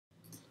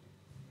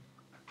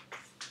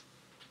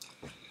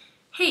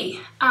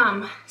Hey,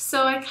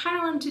 so I kind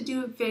of wanted to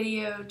do a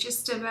video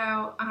just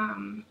about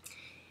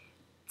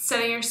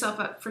setting yourself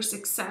up for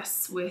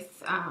success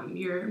with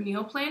your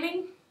meal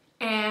planning.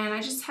 And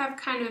I just have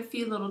kind of a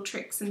few little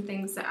tricks and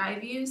things that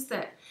I've used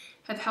that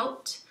have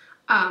helped.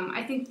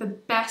 I think the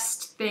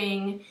best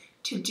thing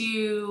to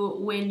do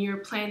when you're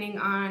planning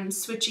on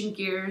switching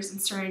gears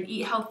and starting to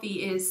eat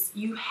healthy is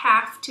you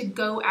have to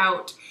go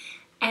out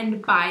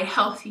and buy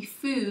healthy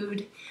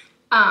food.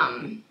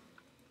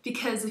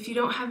 Because if you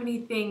don't have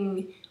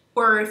anything,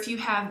 or if you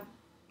have,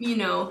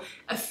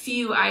 a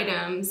few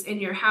items in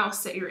your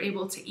house that you're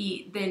able to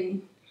eat,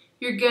 then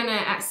you're gonna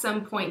at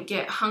some point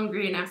get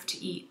hungry enough to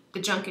eat the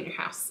junk in your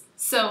house.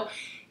 So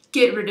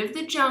get rid of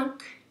the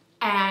junk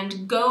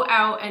and go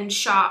out and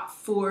shop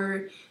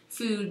for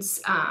foods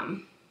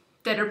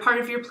that are part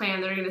of your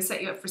plan that are gonna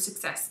set you up for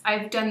success.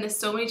 I've done this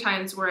so many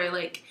times where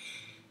I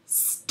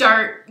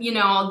start,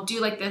 I'll do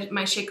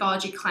my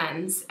Shakeology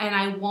cleanse and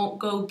I won't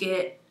go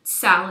get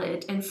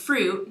salad and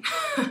fruit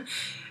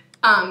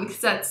because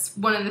that's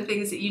one of the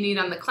things that you need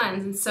on the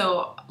cleanse. And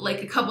so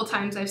a couple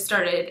times I've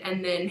started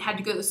and then had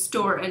to go to the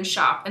store and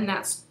shop, and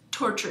that's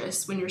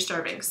torturous when you're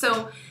starving.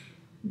 So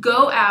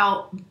go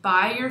out,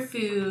 buy your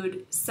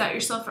food, set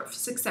yourself up for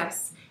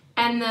success.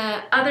 And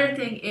the other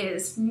thing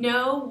is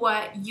know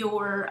what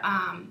your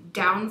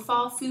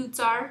downfall foods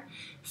are.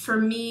 For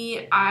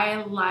me,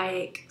 I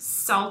like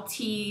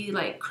salty,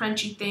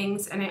 crunchy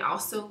things, and I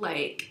also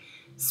like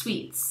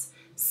sweets.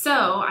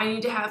 So I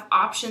need to have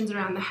options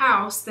around the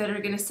house that are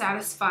going to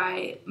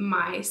satisfy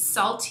my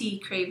salty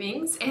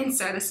cravings and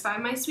satisfy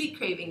my sweet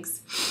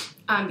cravings.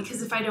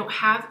 Because if I don't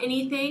have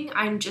anything,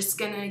 I'm just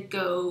going to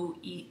go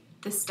eat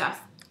the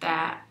stuff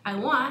that I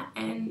want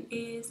and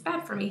is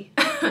bad for me.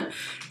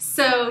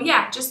 So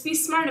yeah, just be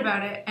smart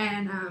about it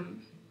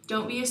and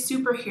don't be a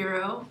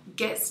superhero.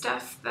 Get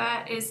stuff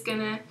that is going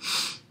to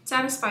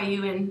satisfy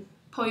you and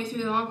pull you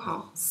through the long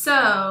haul.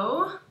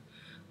 So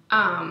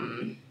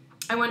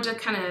I want to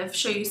kind of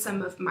show you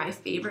some of my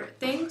favorite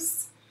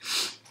things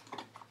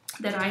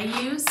that I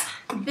use.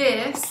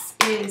 This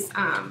is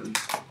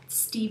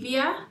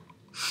stevia,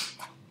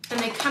 and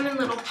they come in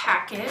little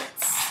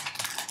packets,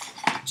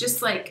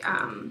 just like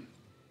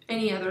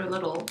any other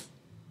little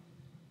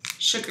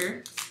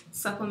sugar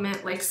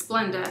supplement like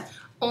Splenda.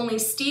 Only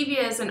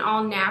stevia is an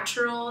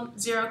all-natural,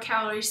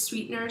 zero-calorie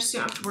sweetener, so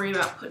you don't have to worry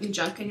about putting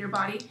junk in your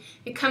body.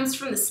 It comes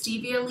from the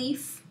stevia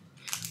leaf,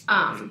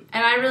 and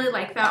I really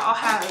like that. I'll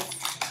have,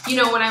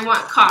 when I want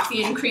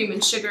coffee and cream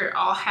and sugar,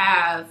 I'll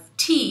have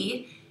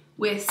tea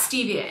with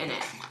stevia in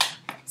it.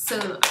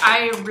 So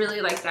I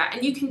really like that.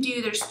 And you can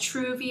do, there's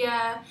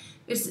Truvia,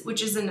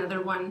 which is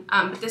another one,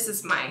 but this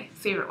is my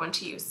favorite one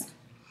to use.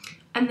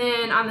 And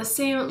then on the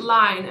same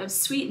line of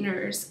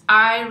sweeteners,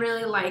 I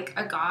really like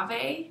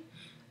agave.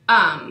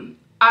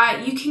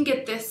 You can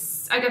get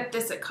this, I got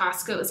this at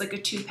Costco. It's like a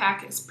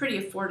 2-pack. It's pretty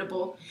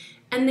affordable.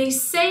 And they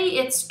say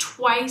it's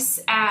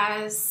twice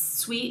as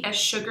sweet as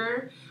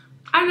sugar.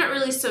 I'm not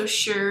really so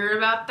sure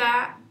about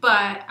that,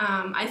 but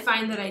I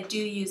find that I do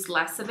use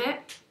less of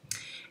it.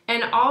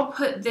 And I'll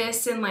put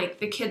this in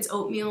the kids'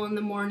 oatmeal in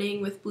the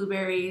morning with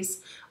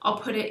blueberries. I'll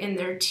put it in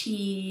their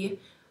tea.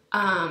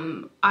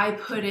 I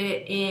put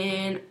it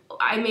in,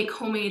 I make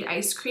homemade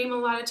ice cream a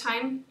lot of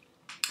time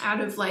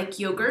out of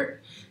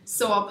yogurt.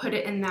 So I'll put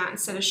it in that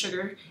instead of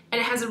sugar. And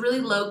it has a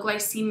really low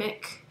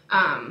glycemic,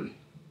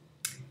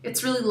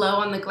 it's really low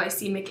on the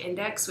glycemic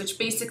index, which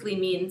basically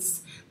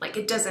means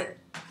it doesn't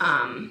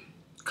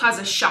cause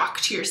a shock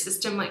to your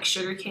system like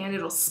sugar can.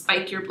 It'll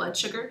spike your blood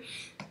sugar.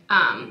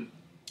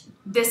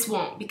 This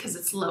won't because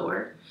it's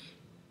lower.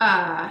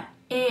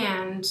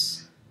 And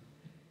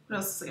what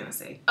else was I gonna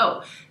say?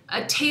 Oh,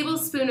 a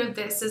tablespoon of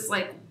this is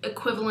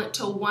equivalent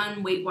to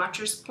 1 Weight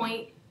Watchers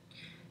point.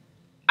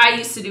 I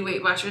used to do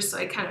Weight Watchers, so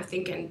I kind of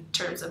think in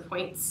terms of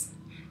points.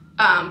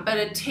 But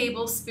a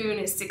tablespoon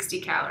is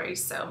 60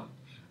 calories, so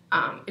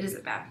it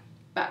isn't bad.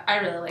 But I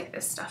really like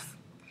this stuff.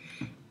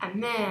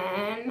 And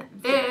then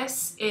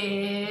this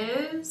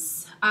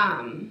is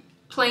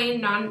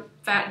plain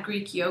non-fat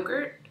Greek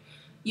yogurt.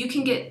 You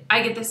can get,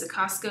 I get this at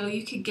Costco.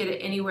 You could get it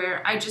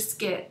anywhere. I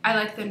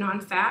like the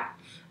non-fat.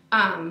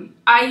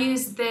 I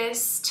use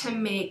this to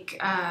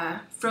make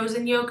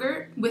frozen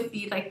yogurt with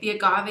the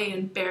agave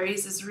and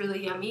berries is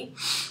really yummy.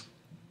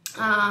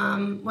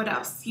 What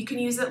else? You can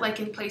use it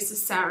in place of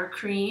sour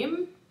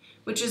cream,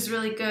 which is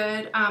really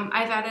good.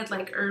 I've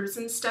added herbs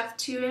and stuff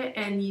to it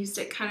and used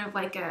it kind of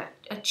like a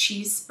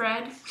cheese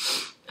spread.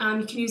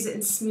 You can use it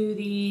in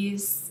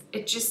smoothies.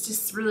 It just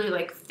is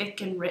really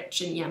thick and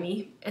rich and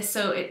yummy.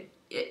 So it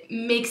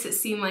makes it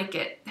seem like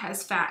it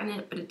has fat in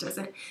it, but it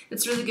doesn't.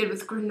 It's really good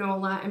with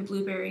granola and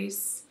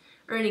blueberries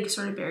or any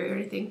sort of berry or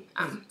anything.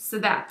 So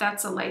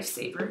that's a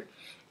lifesaver.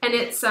 And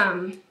it's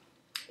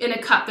in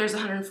a cup. There's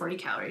 140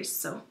 calories.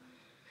 So,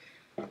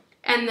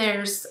 and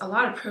there's a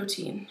lot of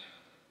protein.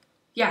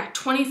 Yeah,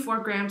 24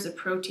 grams of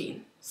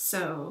protein.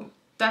 So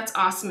that's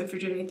awesome if you're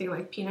doing anything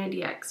like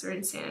P90X or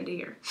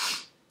Insanity or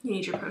you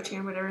need your protein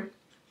or whatever.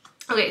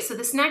 Okay, so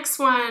this next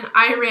one,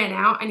 I ran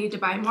out. I need to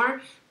buy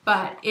more,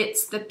 but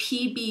it's the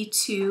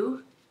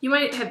PB2 You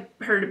might have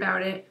heard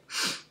about it.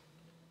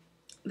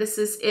 This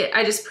is it.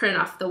 I just printed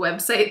off the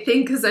website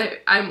thing because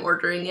I'm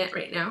ordering it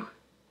right now.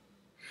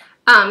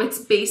 It's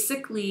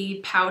basically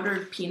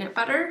powdered peanut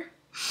butter.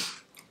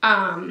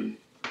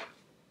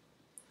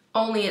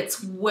 Only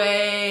it's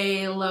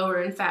way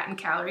lower in fat and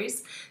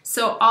calories.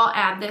 So I'll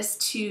add this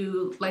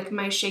to like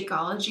my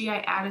Shakeology.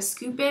 I add a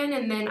scoop in,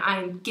 and then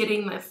I'm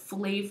getting the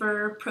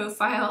flavor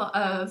profile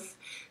of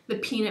the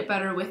peanut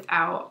butter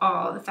without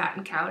all the fat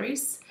and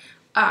calories.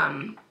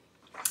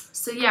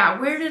 So yeah,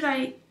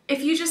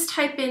 if you just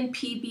type in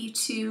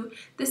PB2,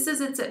 it's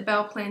at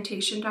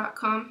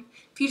bellplantation.com.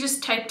 If you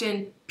just typed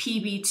in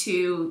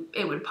PB2,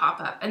 it would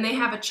pop up. And they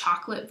have a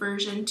chocolate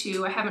version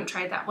too. I haven't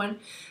tried that one.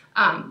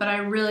 But I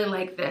really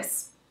like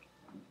this.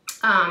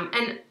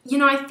 And, you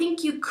know, I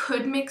think you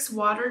could mix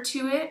water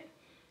to it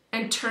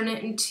and turn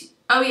it into,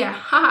 oh yeah,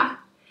 haha.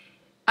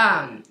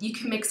 You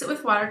can mix it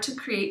with water to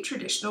create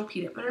traditional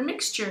peanut butter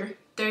mixture.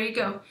 There you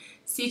go.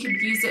 So you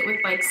could use it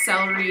with like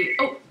celery.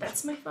 Oh,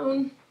 that's my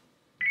phone.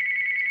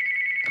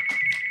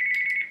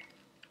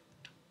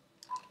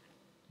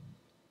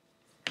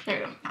 There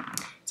we go.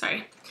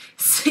 Sorry.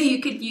 So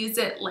you could use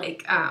it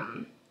like,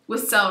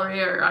 with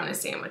celery or on a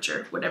sandwich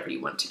or whatever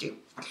you want to do.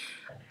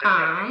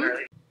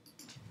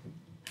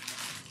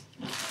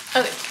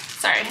 Okay,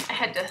 sorry, I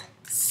had to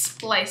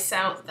splice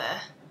out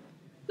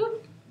the,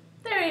 oop,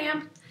 there I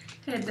am.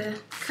 I had to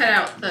cut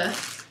out the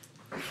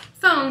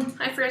phone.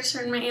 I forgot to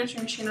turn my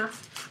answering machine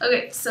off.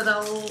 Okay, so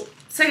the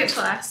second to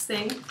last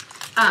thing,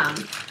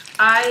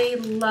 I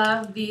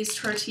love these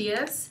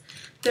tortillas.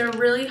 They're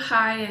really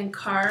high in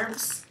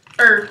carbs.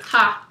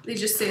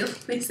 They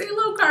say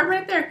low carb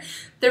right there.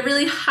 They're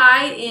really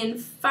high in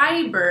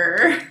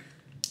fiber,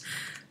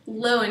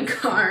 low in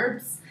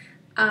carbs.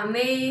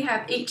 They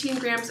have 18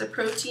 grams of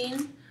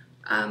protein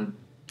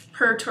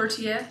per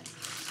tortilla.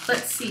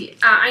 Let's see.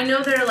 I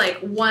know they're like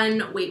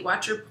 1 Weight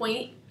Watcher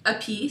point a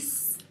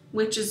piece,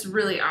 which is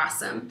really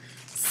awesome.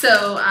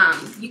 So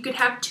you could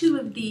have 2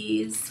 of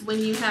these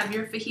when you have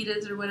your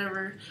fajitas or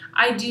whatever.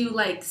 I do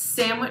like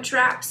sandwich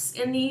wraps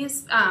in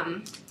these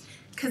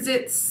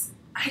because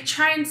I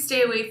try and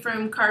stay away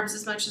from carbs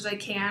as much as I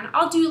can.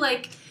 I'll do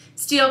like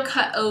steel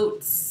cut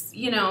oats,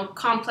 you know,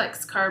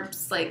 complex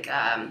carbs like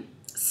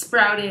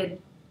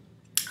sprouted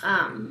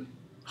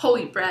whole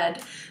wheat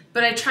bread,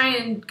 but I try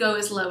and go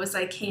as low as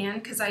I can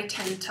because I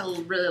tend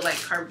to really like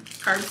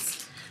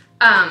carbs.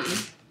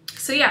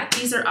 So yeah,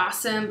 these are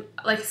awesome.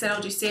 Like I said,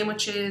 I'll do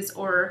sandwiches,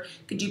 or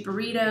could do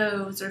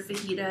burritos or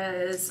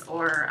fajitas,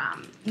 or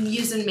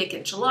use and make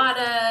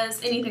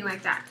enchiladas, anything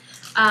like that.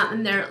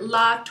 And they're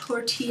La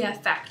Tortilla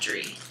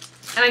Factory.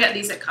 And I got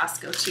these at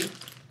Costco too.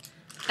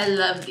 I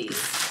love these.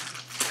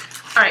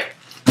 Alright,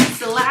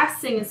 so the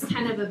last thing is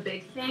kind of a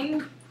big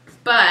thing,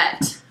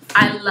 but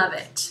I love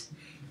it.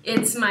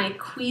 It's my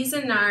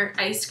Cuisinart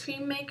ice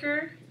cream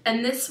maker,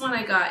 and this one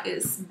I got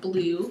is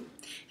blue.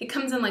 It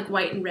comes in like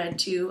white and red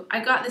too.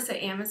 I got this at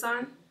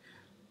Amazon.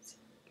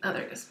 Oh,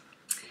 there it goes.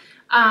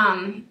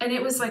 And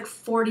it was like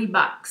 40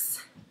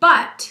 bucks.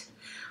 But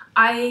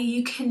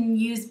you can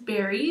use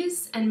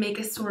berries and make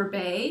a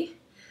sorbet.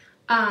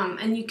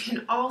 And you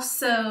can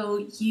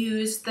also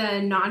use the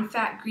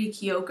non-fat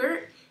Greek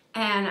yogurt,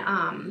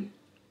 and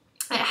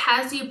it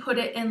has you put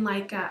it in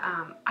like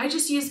a, I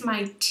just use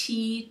my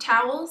tea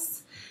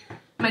towels,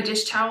 my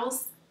dish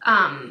towels.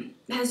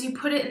 It has you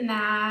put it in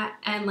that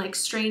and like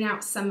strain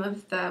out some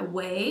of the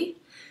whey,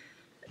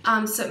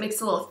 so it makes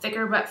it a little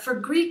thicker. But for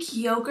Greek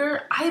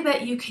yogurt, I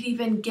bet you could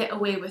even get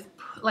away with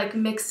like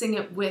mixing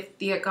it with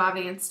the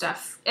agave and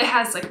stuff. It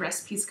has like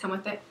recipes come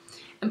with it,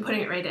 and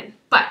putting it right in.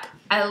 But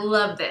I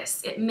love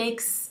this. It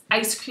makes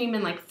ice cream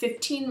in like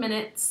 15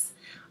 minutes.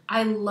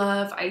 I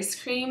love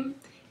ice cream.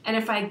 And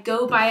if I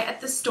go buy it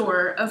at the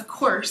store, of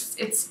course,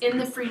 it's in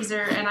the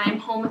freezer and I'm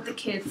home with the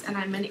kids and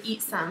I'm going to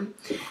eat some.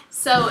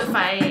 So if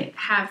I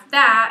have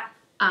that,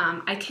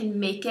 I can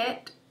make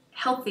it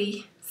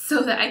healthy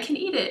so that I can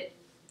eat it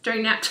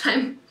during nap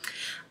time.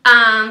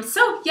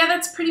 So yeah,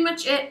 that's pretty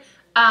much it.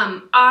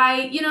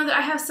 I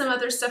have some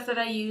other stuff that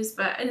I use,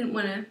 but I didn't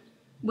want to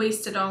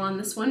waste it all on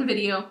this one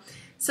video.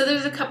 So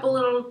there's a couple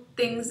little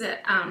things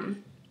that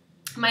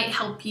might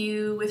help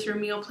you with your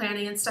meal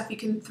planning and stuff you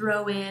can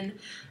throw in.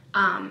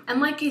 And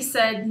like I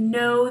said,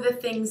 know the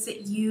things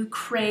that you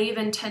crave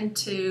and tend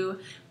to,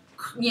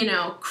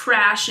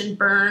 crash and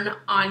burn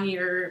on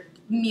your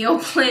meal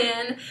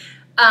plan,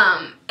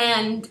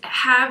 and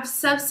have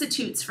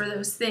substitutes for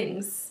those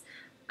things.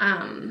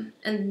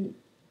 And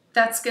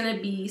that's going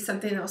to be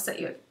something that will set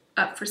you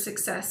up for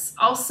success.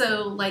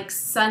 Also, like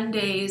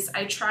Sundays,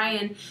 I try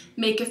and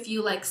make a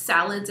few like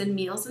salads and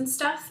meals and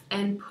stuff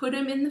and put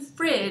them in the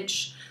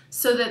fridge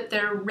so that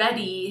they're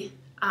ready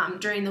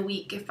during the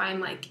week. If I'm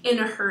like in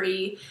a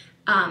hurry,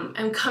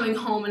 I'm coming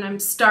home and I'm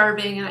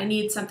starving and I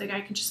need something, I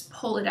can just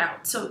pull it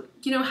out. So,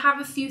 have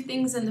a few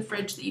things in the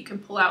fridge that you can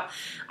pull out.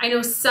 I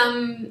know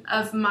some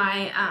of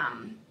my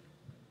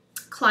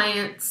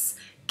clients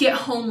get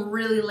home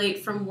really late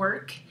from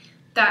work.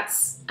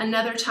 That's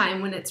another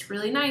time when it's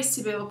really nice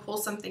to be able to pull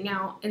something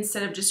out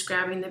instead of just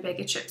grabbing the bag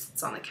of chips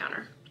that's on the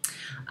counter.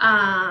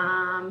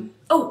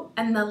 Oh,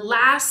 and the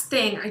last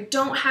thing, I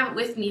don't have it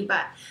with me,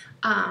 but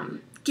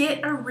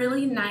get a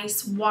really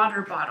nice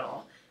water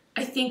bottle.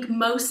 I think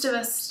most of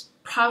us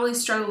probably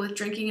struggle with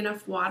drinking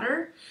enough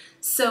water.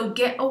 So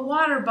get a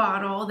water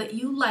bottle that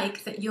you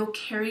like, that you'll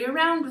carry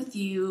around with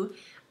you,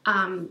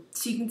 so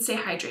you can stay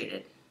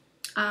hydrated.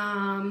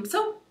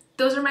 So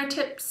those are my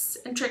tips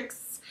and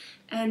tricks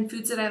and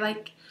foods that I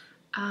like.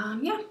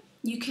 Yeah,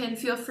 you can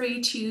feel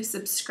free to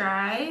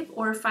subscribe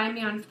or find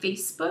me on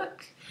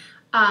Facebook,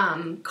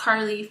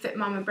 Carly Fit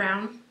Mama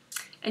Brown.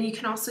 And you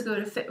can also go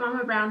to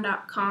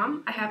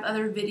fitmamabrown.com. I have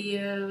other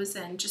videos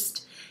and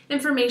just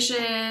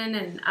information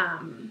and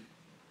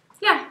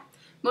yeah,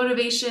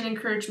 motivation,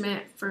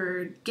 encouragement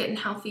for getting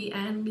healthy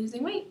and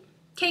losing weight.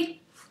 Okay,